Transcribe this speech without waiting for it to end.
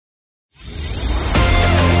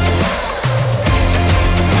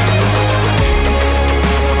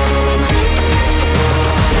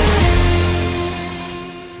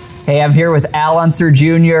Hey, I'm here with Al Unser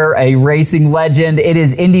Jr., a racing legend. It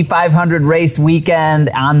is Indy 500 race weekend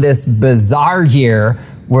on this bizarre year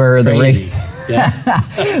where the race...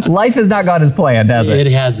 Life has not gone as planned, has it?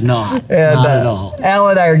 It has not. Not at all. Al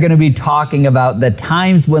and I are going to be talking about the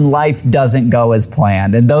times when life doesn't go as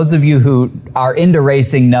planned. And those of you who are into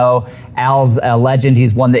racing know Al's a legend.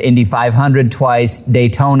 He's won the Indy 500 twice,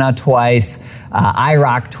 Daytona twice,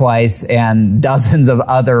 IROC twice, and dozens of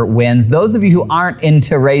other wins. Those of you who aren't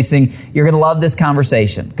into racing, you're going to love this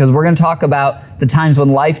conversation because we're going to talk about the times when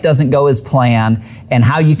life doesn't go as planned and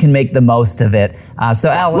how you can make the most of it. So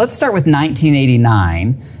Al, let's start with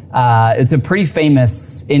 1989. It's a pretty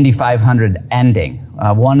famous Indy 500 ending,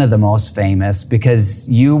 one of the most famous because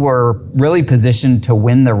you were really positioned to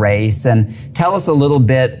win the race. And tell us a little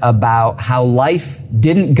bit about how life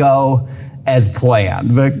didn't go as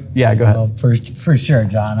planned. But yeah, go ahead. Well, for sure,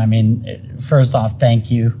 John. I mean, first off,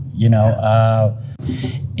 thank you. You know,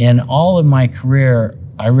 in all of my career,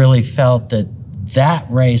 I really felt that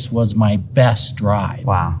race was my best drive.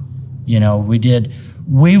 Wow. You know,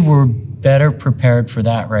 we were better prepared for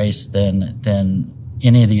that race than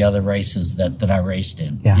any of the other races that I raced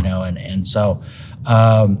in. Yeah. You know, and so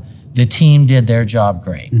the team did their job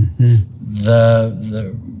great. Mm-hmm.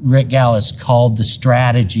 The Rick Gallis called the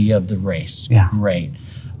strategy of the race great.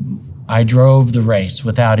 I drove the race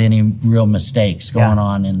without any real mistakes going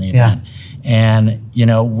on in the event. And, you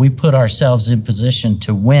know, we put ourselves in position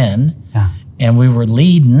to win, and we were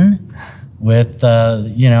leading with,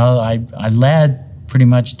 you know, I led pretty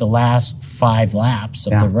much the last 5 laps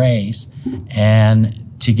of the race, and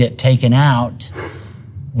to get taken out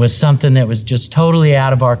was something that was just totally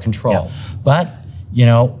out of our control. But, you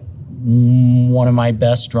know, one of my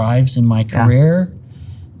best drives in my career,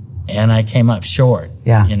 and I came up short,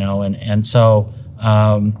 you know, and so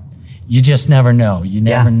you just never know. You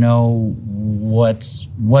never know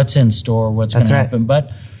what's in store, what's going to happen.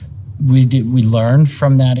 But we learned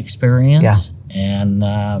from that experience and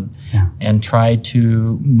try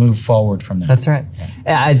to move forward from that. That's right.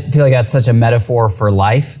 I feel like that's such a metaphor for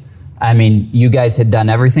life. I mean, you guys had done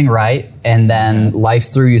everything right, and then life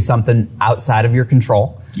threw you something outside of your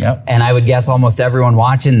control. Yep. And I would guess almost everyone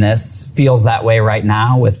watching this feels that way right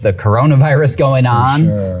now with the coronavirus going on.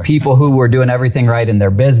 Sure. People who were doing everything right in their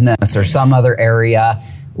business or some other area,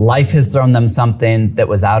 life has thrown them something that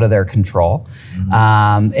was out of their control.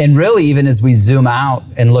 Mm-hmm. And really, even as we zoom out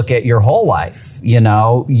and look at your whole life, you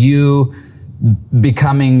know, you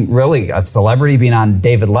becoming really a celebrity, being on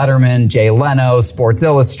David Letterman, Jay Leno, Sports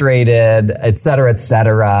Illustrated, et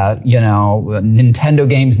cetera, you know, Nintendo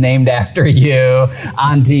games named after you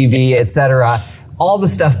on TV, et cetera. All the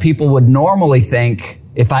stuff people would normally think,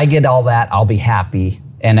 if I get all that, I'll be happy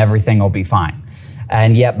and everything will be fine.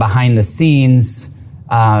 And yet behind the scenes,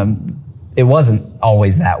 it wasn't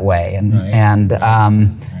always that way.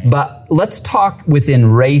 But let's talk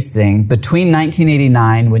within racing between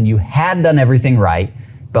 1989 when you had done everything right,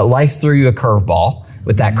 but life threw you a curveball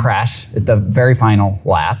with that crash at the very final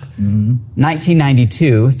lap.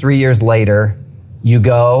 1992, 3 years later, you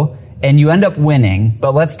go and you end up winning,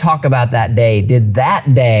 but let's talk about that day. Did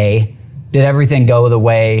everything go the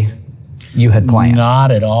way you had planned? Not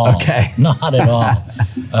at all. Okay. Not at all.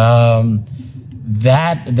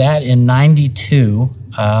 That in 92,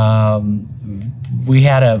 we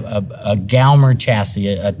had a Galmer chassis,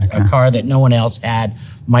 a car that no one else had.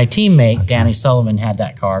 My teammate, Danny Sullivan, had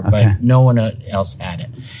that car, but no one else had it.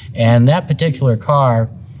 And that particular car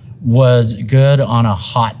was good on a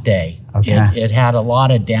hot day. It had a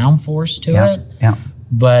lot of downforce to it,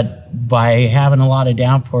 but by having a lot of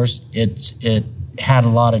downforce, it had a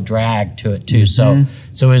lot of drag to it too. So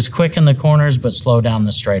it was quick in the corners, but slow down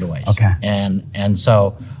the straightaways. And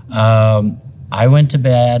so I went to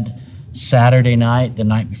bed Saturday night, the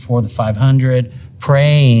night before the 500,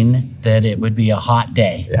 praying that it would be a hot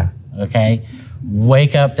day.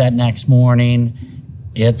 Wake up that next morning.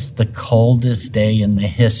 It's the coldest day in the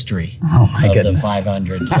history of the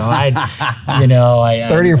 500. You know,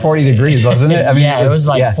 30 or 40 degrees, wasn't it? I mean, it was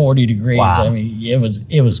like 40 degrees. Wow. I mean, it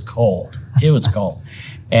was cold. It was cold.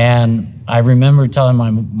 And I remember telling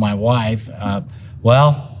my wife,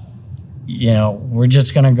 well, you know, we're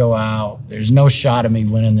just going to go out. There's no shot of me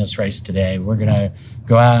winning this race today. We're going to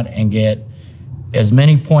go out and get as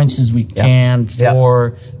many points as we can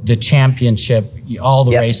for the championship. All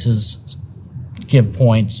the races give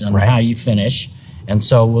points on how you finish. And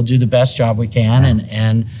so we'll do the best job we can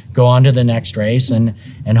and go on to the next race and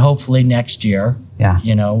hopefully next year,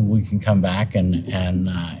 you know, we can come back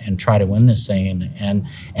and try to win this thing.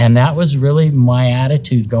 And that was really my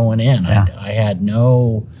attitude going in. I had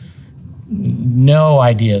no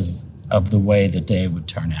ideas of the way the day would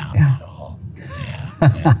turn out at all.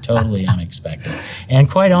 Yeah, totally unexpected. And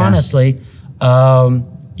quite honestly,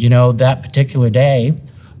 that particular day,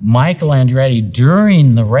 Michael Andretti,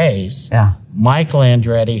 during the race, Michael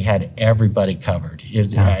Andretti had everybody covered.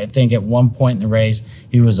 I think at one point in the race,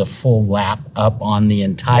 he was a full lap up on the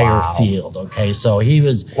entire field. Okay, so he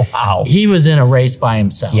was in a race by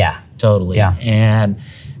himself. Yeah, totally. Yeah. And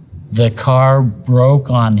the car broke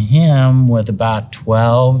on him with about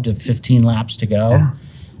 12 to 15 laps to go. Yeah.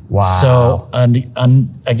 Wow. So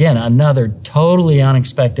again, another totally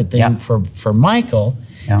unexpected thing for Michael.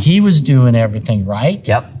 Yeah. He was doing everything right.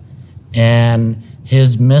 Yep. And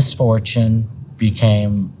his misfortune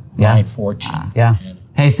became my fortune.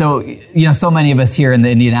 Hey, so, so many of us here in the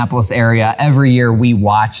Indianapolis area, every year we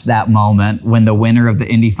watch that moment when the winner of the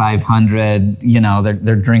Indy 500,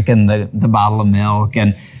 they're drinking the bottle of milk,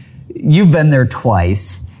 and you've been there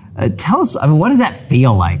twice. Tell us, what does that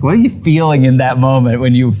feel like? What are you feeling in that moment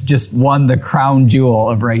when you've just won the crown jewel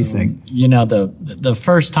of racing? The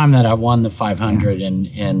first time that I won the 500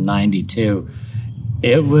 in 92,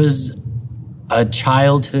 it was a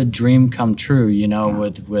childhood dream come true.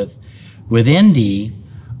 With Indy,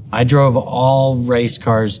 I drove all race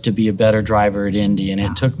cars to be a better driver at Indy, and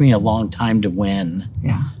it took me a long time to win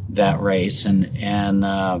that race.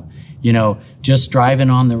 And just driving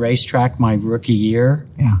on the racetrack my rookie year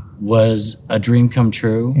was a dream come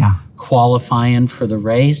true. Yeah. Qualifying for the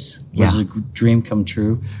race was a dream come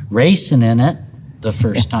true. Racing in it the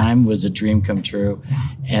first time was a dream come true.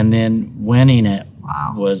 And then winning it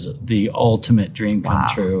was the ultimate dream come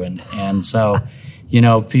true. And so,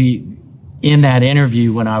 in that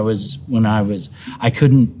interview when I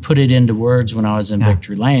couldn't put it into words when I was in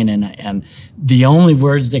Victory Lane, and the only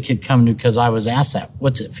words that could come to, because I was asked that,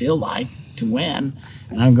 what's it feel like to win?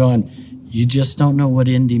 And I'm going, you just don't know what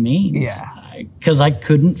Indy means. Because I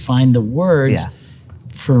couldn't find the words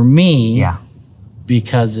for me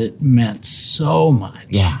because it meant so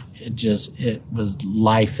much. It was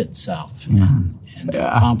life itself. And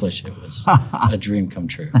to accomplish it was a dream come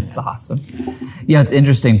true. That's awesome. Yeah, it's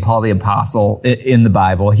interesting. Paul the Apostle in the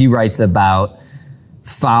Bible, he writes about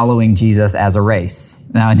following Jesus as a race.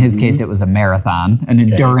 Now, in his case, it was a marathon, an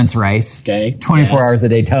endurance race. 24 hours of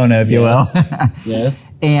Daytona, if you will.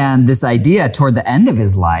 Yes. And this idea toward the end of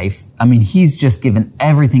his life, he's just given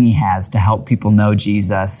everything he has to help people know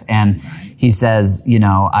Jesus. And he says,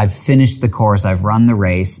 I've finished the course, I've run the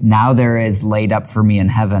race. Now there is laid up for me in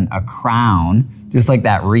heaven a crown, just like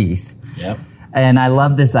that wreath. Yep. And I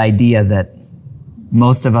love this idea that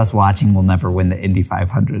most of us watching will never win the Indy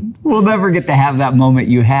 500. We'll never get to have that moment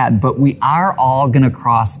you had, but we are all going to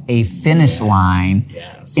cross a finish line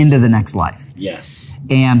into the next life. Yes.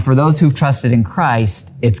 And for those who've trusted in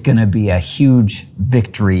Christ, it's going to be a huge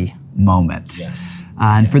victory moment. Yes.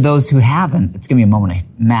 And for those who haven't, it's going to be a moment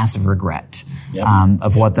of massive regret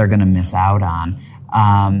of what they're going to miss out on.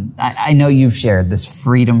 I know you've shared this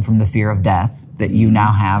freedom from the fear of death that you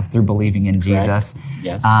now have through believing in Jesus.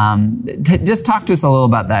 Yes. Just talk to us a little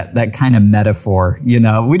about that kind of metaphor. We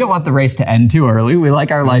don't want the race to end too early. We like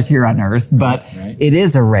our life here on earth, but it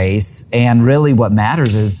is a race. And really what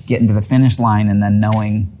matters is getting to the finish line and then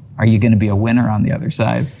knowing, are you going to be a winner on the other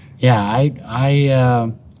side? Yeah,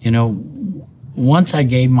 I once I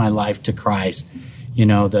gave my life to Christ,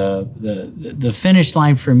 the finish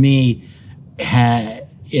line for me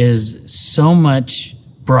is so much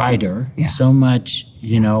brighter, so much,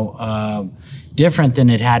 different than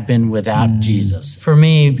it had been without Jesus. For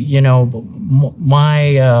me,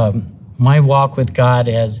 my walk with God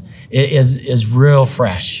is real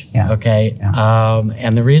fresh. Okay.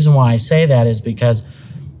 And the reason why I say that is because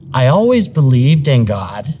I always believed in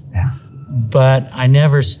God, but I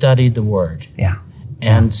never studied the Word.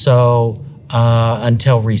 And so,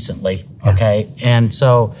 until recently. Okay. And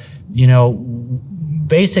so,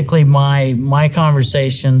 basically my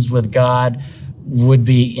conversations with God would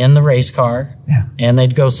be in the race car, and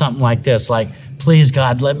they'd go something like this, like, please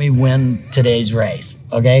God, let me win today's race.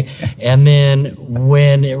 Okay. And then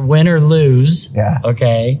win or lose,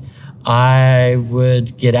 okay, I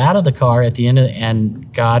would get out of the car at the end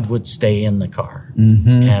and God would stay in the car,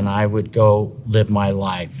 and I would go live my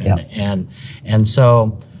life. And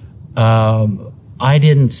so, I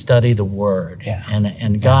didn't study the Word,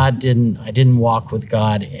 and God didn't. I didn't walk with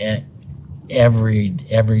God every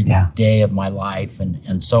day of my life,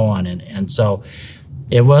 and so on. And so,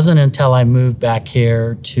 it wasn't until I moved back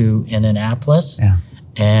here to Indianapolis,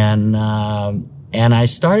 and I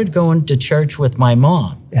started going to church with my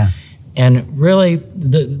mom. And really,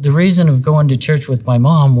 the reason of going to church with my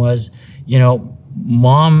mom was,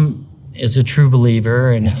 Mom is a true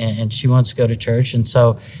believer, and she wants to go to church. And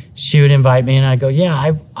so she would invite me, and I'd go,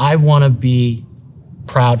 yeah, I want to be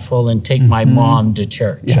proudful and take my mom to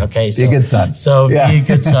church. Yeah. Okay. So, be a good son. So be a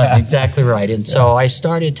good son. Exactly right. And so I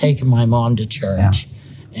started taking my mom to church,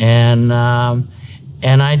 and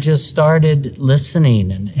I just started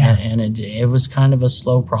listening, and it was kind of a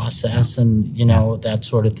slow process, and that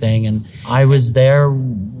sort of thing. And I was there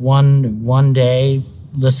one day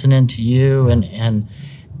listening to you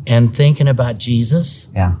and thinking about Jesus.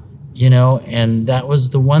 Yeah. And that was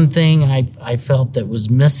the one thing I felt that was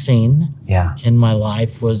missing in my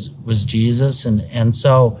life was Jesus. And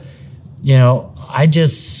so, I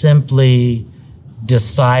just simply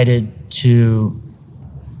decided to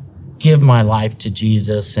give my life to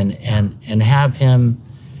Jesus and have him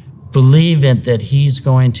believe it, that he's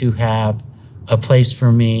going to have a place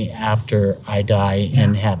for me after I die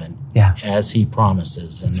in heaven, as he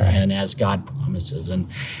promises and as God promises.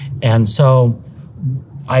 And so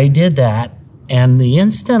I did that, and the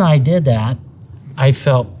instant I did that, I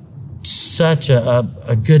felt such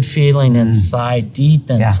a good feeling inside, deep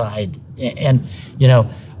inside. And,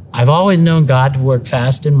 I've always known God to work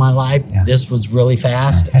fast in my life. This was really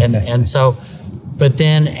fast. And so, but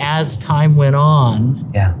then as time went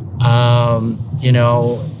on,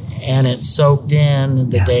 and it soaked in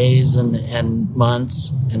the days and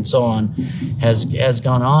months and so on has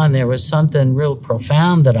gone on, there was something real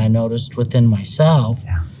profound that I noticed within myself.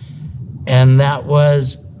 And that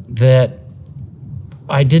was that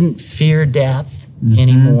I didn't fear death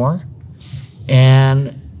anymore.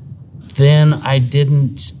 And then I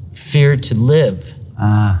didn't fear to live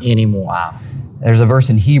anymore. Wow. There's a verse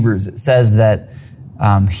in Hebrews. It says that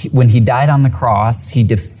when he died on the cross, he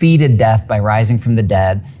defeated death by rising from the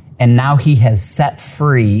dead. And now he has set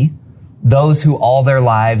free those who all their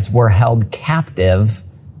lives were held captive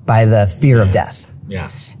by the fear of death.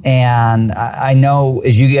 Yes. And I know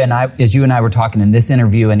as you and I were talking in this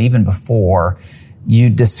interview and even before,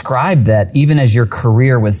 you described that even as your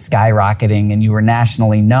career was skyrocketing and you were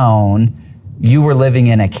nationally known, you were living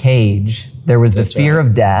in a cage. There was the fear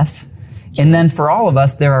of death. And then for all of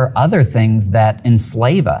us, there are other things that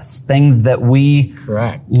enslave us, things that we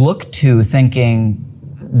look to thinking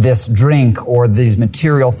this drink or these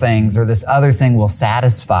material things or this other thing will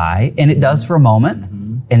satisfy. And it does for a moment.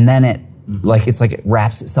 And then it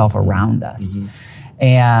wraps itself around us.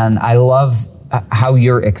 And I love how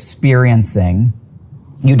you're experiencing.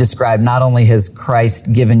 You described not only has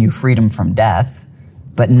Christ given you freedom from death,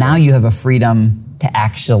 but now you have a freedom to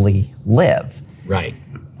actually live. Right.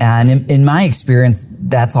 And in my experience,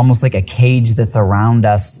 that's almost like a cage that's around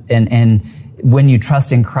us. And when you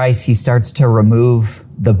trust in Christ, he starts to remove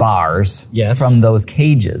the bars from those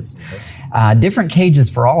cages. Different cages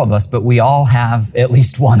for all of us, but we all have at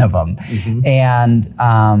least one of them. And,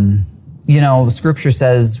 Scripture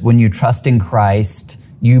says when you trust in Christ,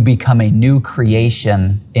 you become a new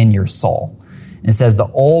creation in your soul. It says the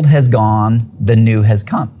old has gone, the new has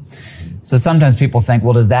come. So sometimes people think,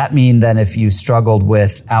 well, does that mean that if you struggled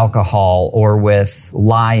with alcohol or with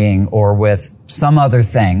lying or with some other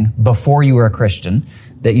thing before you were a Christian,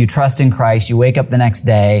 that you trust in Christ, you wake up the next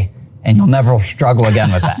day, and you'll never struggle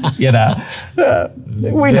again with that?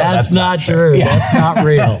 That's not true. Yeah. That's not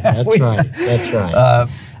real. That's right. That's right.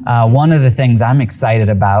 One of the things I'm excited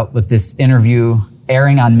about with this interview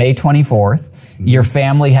airing on May 24th, your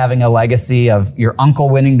family having a legacy of your uncle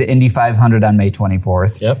winning the Indy 500 on May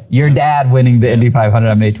 24th, your dad winning the Indy 500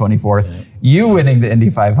 on May 24th, you winning the Indy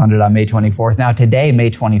 500 on May 24th. Now today, May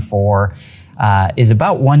 24, is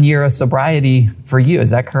about 1 year of sobriety for you.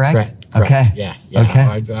 Is that correct? Correct. Okay. Yeah.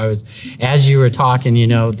 Okay. I was, as you were talking,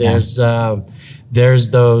 there's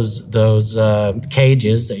those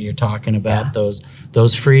cages that you're talking about,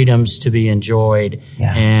 those freedoms to be enjoyed.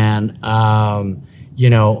 And,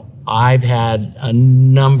 I've had a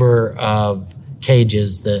number of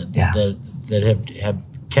cages that have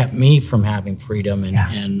kept me from having freedom,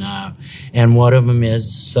 and one of them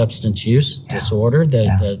is substance use disorder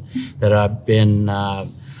that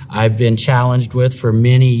I've been challenged with for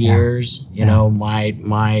many years.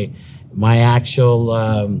 My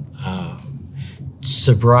actual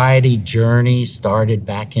sobriety journey started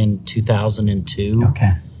back in 2002.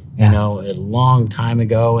 Okay. A long time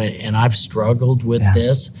ago, and I've struggled with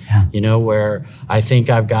this, where I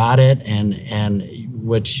think I've got it, and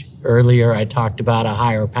which earlier I talked about a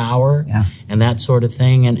higher power and that sort of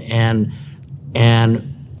thing, and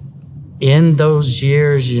in those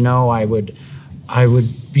years, I would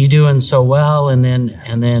be doing so well, and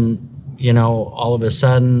then all of a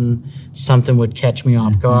sudden something would catch me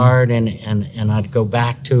off guard, and I'd go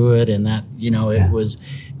back to it, and that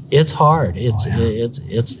it it's hard.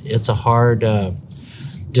 It's a hard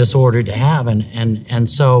disorder to have, and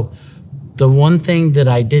so the one thing that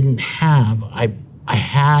I didn't have, I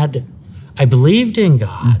believed in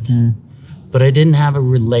God, but I didn't have a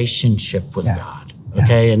relationship with God.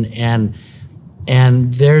 Okay, and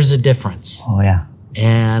there's a difference. Oh yeah.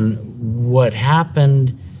 And what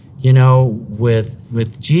happened,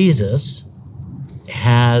 with Jesus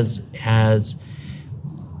has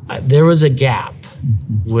there was a gap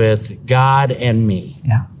with God and me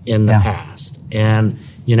in the past, and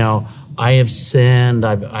I have sinned.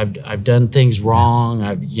 I've done things wrong.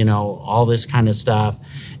 All this kind of stuff,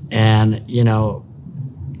 and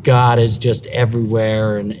God is just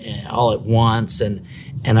everywhere and all at once, and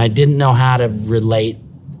I didn't know how to relate.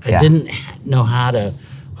 I didn't know how to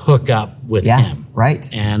hook up with Him.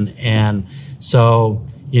 Right. And so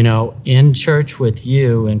in church with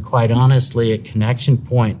you, and quite honestly at Connection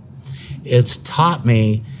Point, it's taught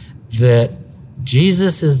me that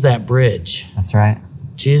Jesus is that bridge. That's right.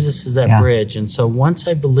 Jesus is that bridge. And so once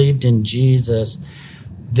I believed in Jesus,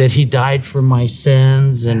 that He died for my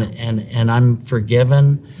sins, and I'm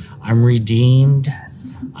forgiven, I'm redeemed,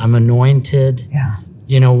 I'm anointed.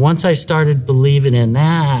 Once I started believing in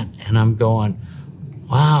that, and I'm going,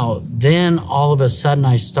 wow, then all of a sudden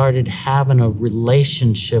I started having a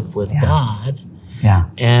relationship with God.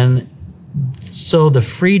 And so the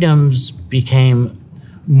freedoms became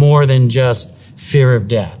more than just fear of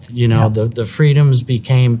death. The freedoms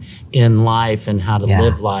became in life and how to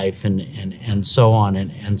live life and so on.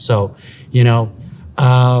 And so,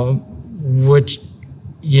 which,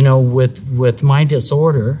 with my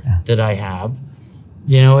disorder that I have,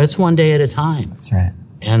 it's one day at a time. That's right.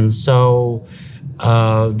 And so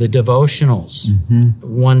the devotionals,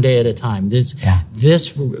 one day at a time.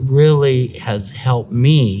 This really has helped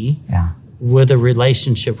me with a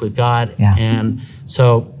relationship with God. And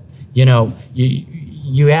so,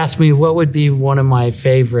 you asked me what would be one of my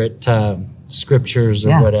favorite scriptures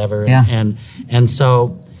or whatever. And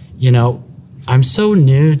so, I'm so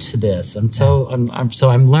new to this. I'm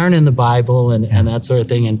learning the Bible and that sort of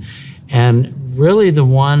thing. And really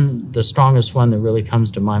the strongest one that really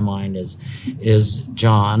comes to my mind is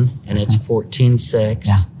John, and it's 14:6.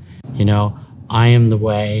 I am the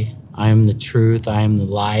way, I am the truth, I am the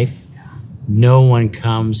life. No one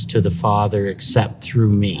comes to the Father except through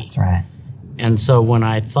me. That's right. And so when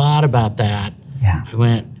I thought about that, I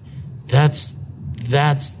went, that's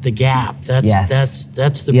the gap. That's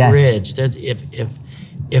the bridge. That's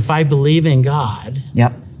if I believe in God,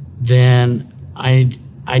 then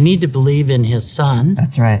I need to believe in His Son.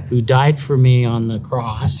 That's right. Who died for me on the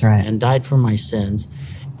cross. That's right. And died for my sins.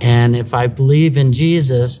 And if I believe in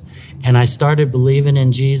Jesus, and I started believing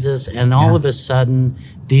in Jesus, and all of a sudden,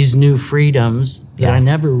 these new freedoms that I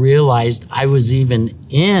never realized I was even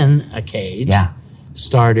in a cage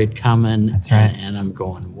started coming. That's right. And I'm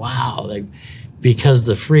going, wow, because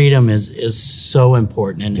the freedom is so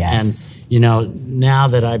important. And now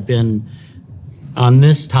that I've been on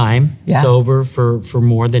this time sober for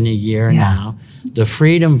more than a year now, the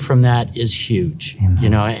freedom from that is huge.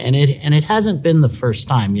 Amen. And it hasn't been the first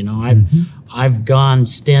time. I've gone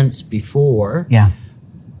stints before,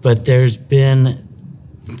 but there's been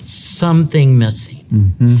something missing,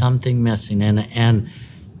 and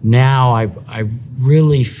now I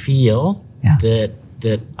really feel that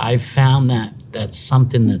I've found that's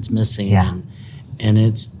something that's missing, and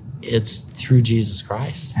it's through Jesus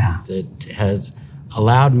Christ that has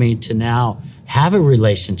allowed me to now have a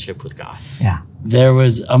relationship with God. There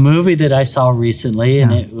was a movie that I saw recently,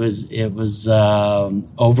 and it was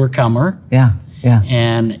Overcomer.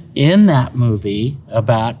 And in that movie,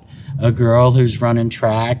 about a girl who's running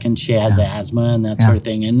track and she has asthma and that sort of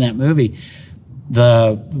thing. In that movie,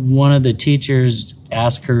 one of the teachers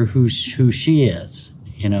asked her who she is,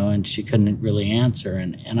 and she couldn't really answer,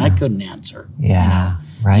 and I couldn't answer.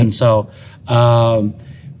 Right. And so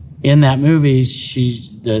in that movie,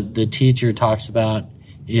 the teacher talks about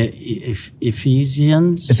Ephesians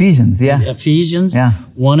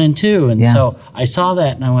 1 and 2. And so I saw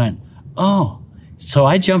that and I went, oh. So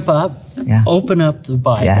I jump up, open up the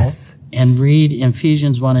Bible and read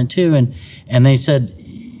Ephesians 1 and 2. And they said,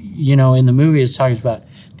 in the movie it's talking about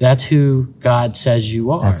that's who God says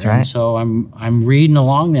you are. That's right. And so I'm reading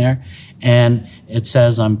along there, and it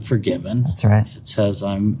says I'm forgiven. That's right. It says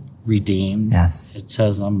I'm redeemed. Yes. It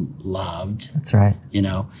says I'm loved. That's right.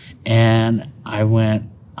 And I went,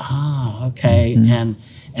 okay.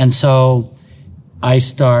 And so I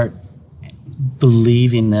start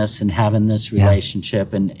believing this and having this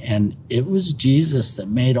relationship, and it was Jesus that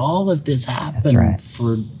made all of this happen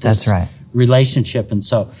for this relationship. And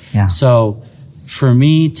so for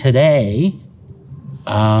me today,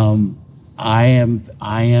 I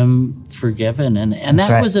am forgiven, and that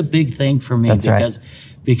right. was a big thing for me. That's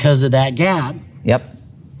because of that gap. Yep.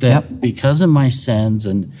 Because of my sins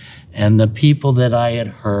and the people that I had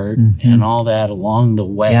hurt and all that along the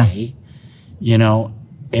way, you know,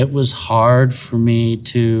 it was hard for me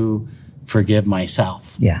to forgive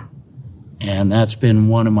myself. Yeah. And that's been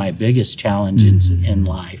one of my biggest challenges in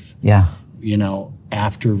life. Yeah. You know,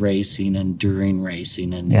 after racing and during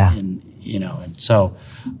racing and you know, and so,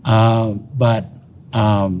 but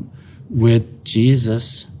with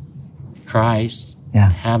Jesus Christ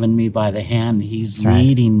having me by the hand, he's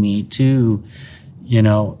leading me to, you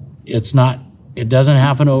know, it doesn't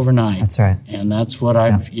happen overnight. That's right. And that's what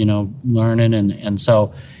I've, you know, learning. And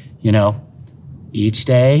so, you know, each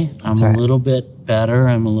day I'm a little bit better.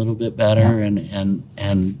 I'm a little bit better.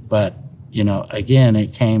 But, you know, again,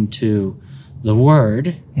 it came to the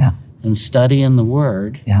Word and studying the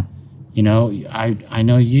Word. Yeah. You know, I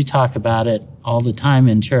know you talk about it all the time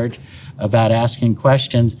in church about asking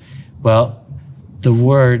questions. Well, the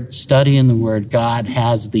Word, studying the Word, God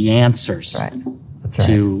has the answers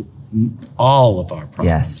to all of our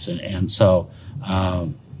problems. Yes. And so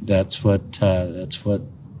that's what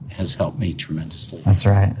has helped me tremendously. That's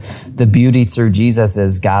right. The beauty through Jesus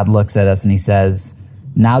is God looks at us and he says,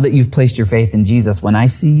 now that you've placed your faith in Jesus, when I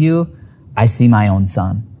see you, I see my own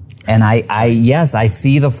son. And I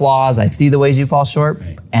see the flaws, I see the ways you fall short,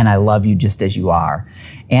 and I love you just as you are.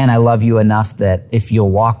 And I love you enough that if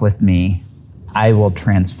you'll walk with me, I will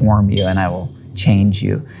transform you and I will change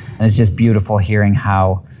you. And it's just beautiful hearing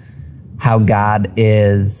how God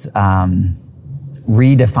is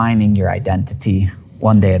redefining your identity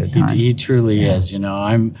one day at a time. He truly is. You know,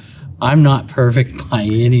 I'm not perfect by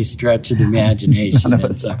any stretch of the imagination.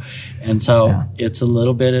 and so it's a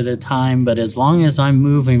little bit at a time, but as long as I'm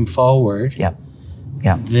moving forward,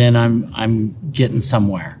 then I'm getting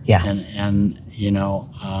somewhere. Yeah. And you know,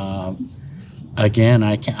 again,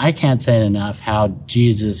 I can't say enough how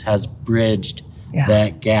Jesus has bridged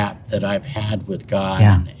that gap that I've had with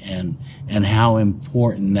God and how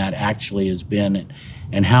important that actually has been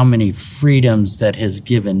and how many freedoms that has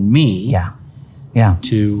given me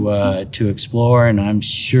to explore. And I'm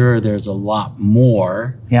sure there's a lot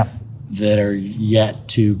more that are yet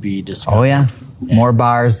to be discovered. Oh, yeah. More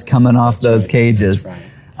bars coming off those cages.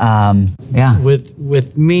 That's right.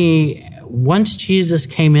 With me, once Jesus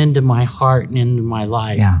came into my heart and into my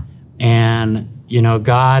life, and you know,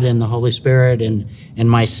 God and the Holy Spirit and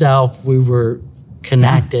myself, we were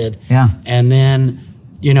connected. And then,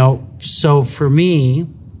 you know, so for me,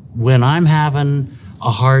 when I'm having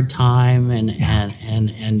a hard time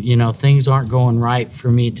and you know, things aren't going right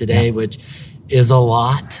for me today, which is a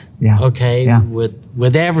lot,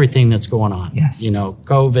 with everything that's going on. You know,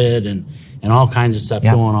 COVID and all kinds of stuff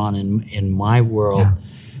going on in my world.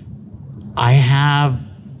 I have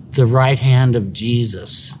the right hand of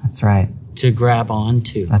Jesus. That's right. To grab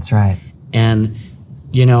onto. That's right. And,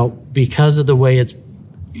 you know, because of the way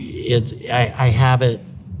I have it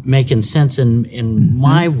making sense in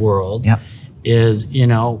my world is, you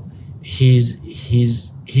know,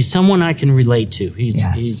 he's someone I can relate to.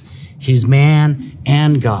 He's man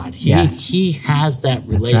and God. He has that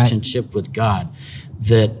relationship with God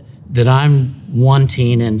that I'm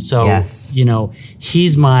wanting. And so, you know,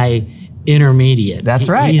 he's my intermediate. That's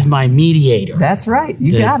right. He's my mediator. That's right.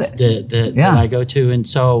 You got it. That I go to. And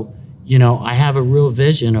so, you know, I have a real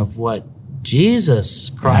vision of what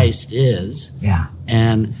Jesus Christ is.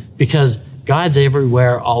 And because God's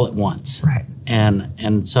everywhere all at once. Right.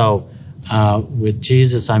 And so with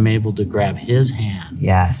Jesus, I'm able to grab his hand.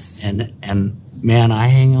 And man, I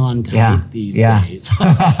hang on tight these days. I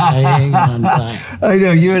hang on tight. I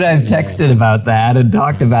know you and I have texted about that and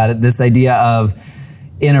talked about it. This idea of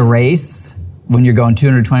in a race, when you're going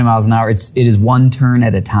 220 miles an hour, it is one turn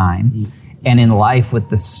at a time. And in life,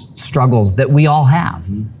 with the struggles that we all have,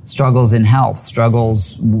 struggles in health,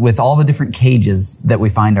 struggles with all the different cages that we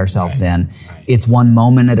find ourselves in, it's one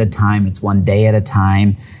moment at a time, it's one day at a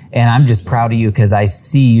time. And I'm just proud of you because I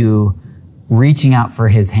see you reaching out for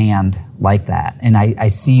his hand like that. And I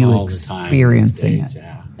see you all experiencing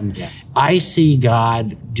it. I see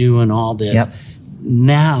God doing all this.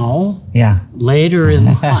 Now, later in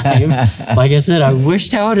life, like I said, I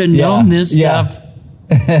wished I would have known this stuff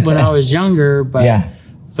when I was younger, but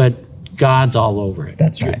God's all over it.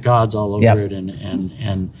 That's right. God's all over it,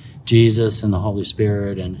 and Jesus and the Holy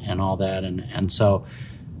Spirit and all that, and so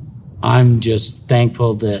I'm just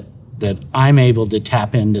thankful that I'm able to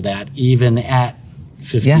tap into that even at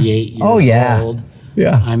 58 years old.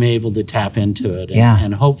 I'm able to tap into it,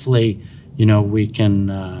 and hopefully, you know, we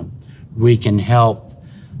can we can help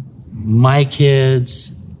my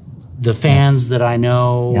kids, the fans that I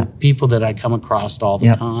know, people that I come across all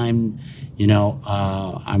the time. You know,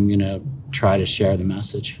 I'm going to try to share the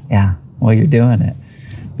message. Yeah, well, you're doing it.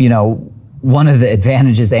 You know, one of the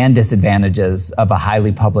advantages and disadvantages of a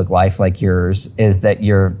highly public life like yours is that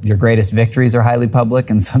your greatest victories are highly public,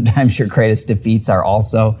 and sometimes your greatest defeats are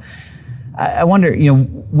also. I wonder, you know,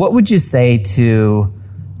 what would you say to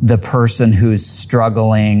the person who's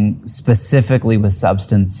struggling specifically with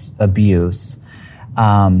substance abuse,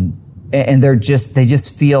 and they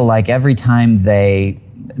just feel like every time they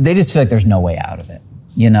just feel like there's no way out of it.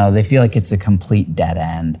 You know, they feel like it's a complete dead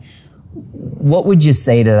end. What would you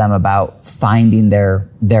say to them about finding their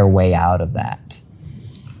way out of that?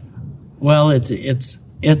 Well,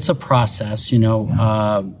 it's a process, you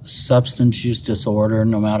know. Substance use disorder,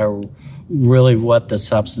 no matter really what the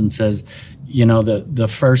substance is, you know, the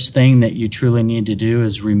first thing that you truly need to do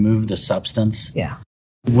is remove the substance. Yeah.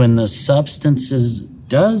 When the substances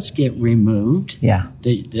does get removed,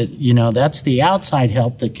 you know, that's the outside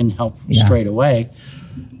help that can help straight away.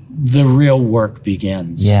 The real work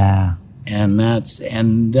begins. Yeah. And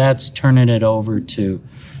that's turning it over to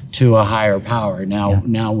a higher power.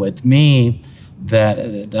 Now with me,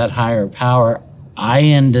 that higher power, I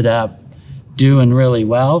ended up doing really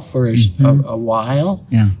well for a while.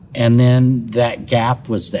 Yeah. And then that gap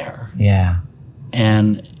was there. Yeah.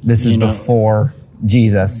 And this is before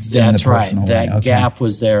Jesus. That's right. That gap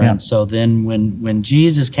was there. Yeah. And so then when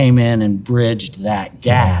Jesus came in and bridged that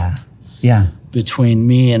gap between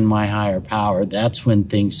me and my higher power, that's when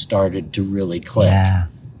things started to really click. Yeah.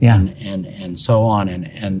 Yeah. And so on.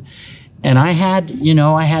 And I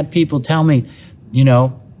had people tell me, you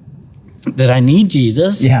know, that I need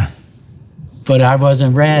Jesus. Yeah. But I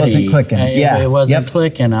wasn't ready. It wasn't clicking. It wasn't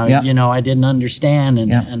clicking. You know, I didn't understand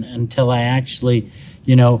and until I actually,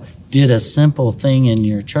 you know, did a simple thing in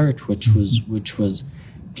your church, which was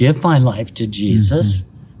give my life to Jesus.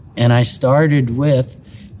 And I started with,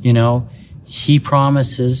 you know, he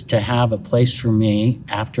promises to have a place for me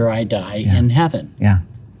after I die in heaven. Yeah.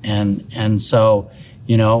 And so,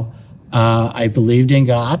 you know, I believed in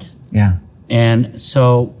God. Yeah. And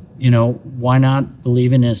so, you know, why not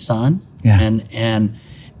believe in his son? Yeah.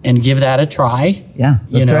 And give that a try. Yeah.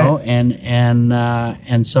 That's you know, right.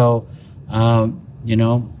 And so, you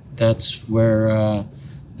know, that's where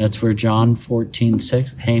John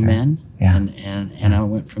 14:6 came in. Yeah. And I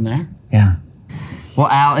went from there. Yeah. Well,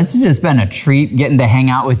 Al, it's just been a treat getting to hang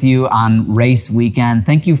out with you on race weekend.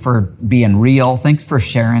 Thank you for being real. Thanks for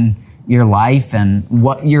sharing your life and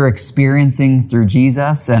what you're experiencing through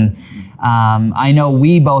Jesus. And I know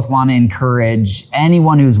we both want to encourage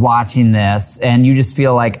anyone who's watching this and you just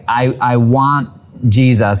feel like I want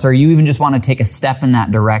Jesus, or you even just want to take a step in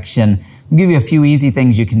that direction. I'll give you a few easy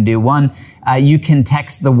things you can do. One, you can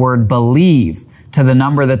text the word believe to the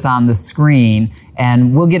number that's on the screen,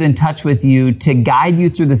 and we'll get in touch with you to guide you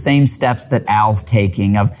through the same steps that Al's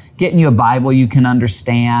taking, of getting you a Bible you can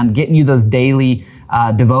understand, getting you those daily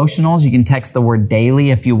devotionals. You can text the word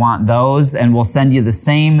daily if you want those, and we'll send you the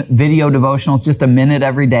same video devotionals, just a minute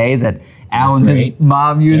every day, that Al and his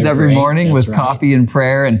mom use every morning with coffee and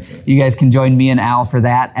prayer. And you guys can join me and Al for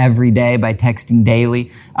that every day by texting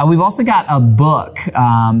daily. We've also got a book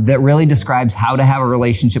that really describes how to have a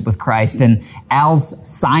relationship with Christ, and Al's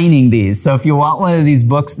signing these. So if you want one of these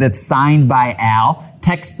books that's signed by Al,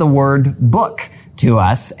 text the word book to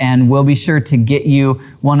us, and we'll be sure to get you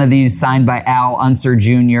one of these signed by Al Unser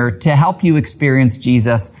Jr. to help you experience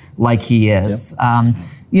Jesus like he is. Yep.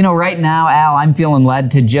 You know, right now, Al, I'm feeling led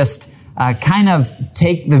to just kind of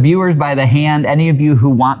take the viewers by the hand. Any of you who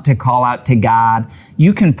want to call out to God,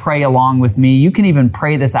 you can pray along with me. You can even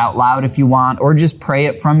pray this out loud if you want, or just pray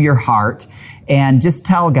it from your heart and just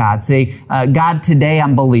tell God, say, God, today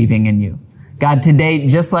I'm believing in you. God, today,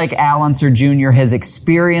 just like Al Unser Jr. has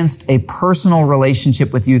experienced a personal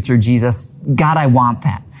relationship with you through Jesus, God, I want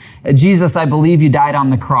that. Jesus, I believe you died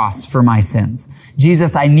on the cross for my sins.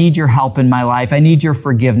 Jesus, I need your help in my life. I need your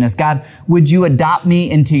forgiveness. God, would you adopt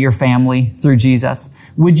me into your family through Jesus?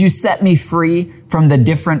 Would you set me free from the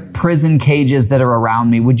different prison cages that are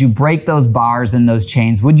around me? Would you break those bars and those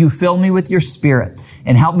chains? Would you fill me with your Spirit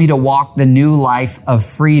and help me to walk the new life of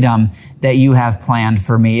freedom that you have planned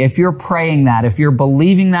for me? If you're praying that, if you're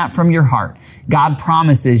believing that from your heart, God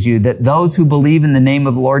promises you that those who believe in the name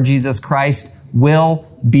of the Lord Jesus Christ will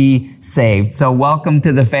be saved. So welcome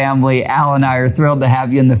to the family. Al and I are thrilled to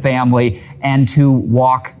have you in the family and to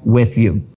walk with you.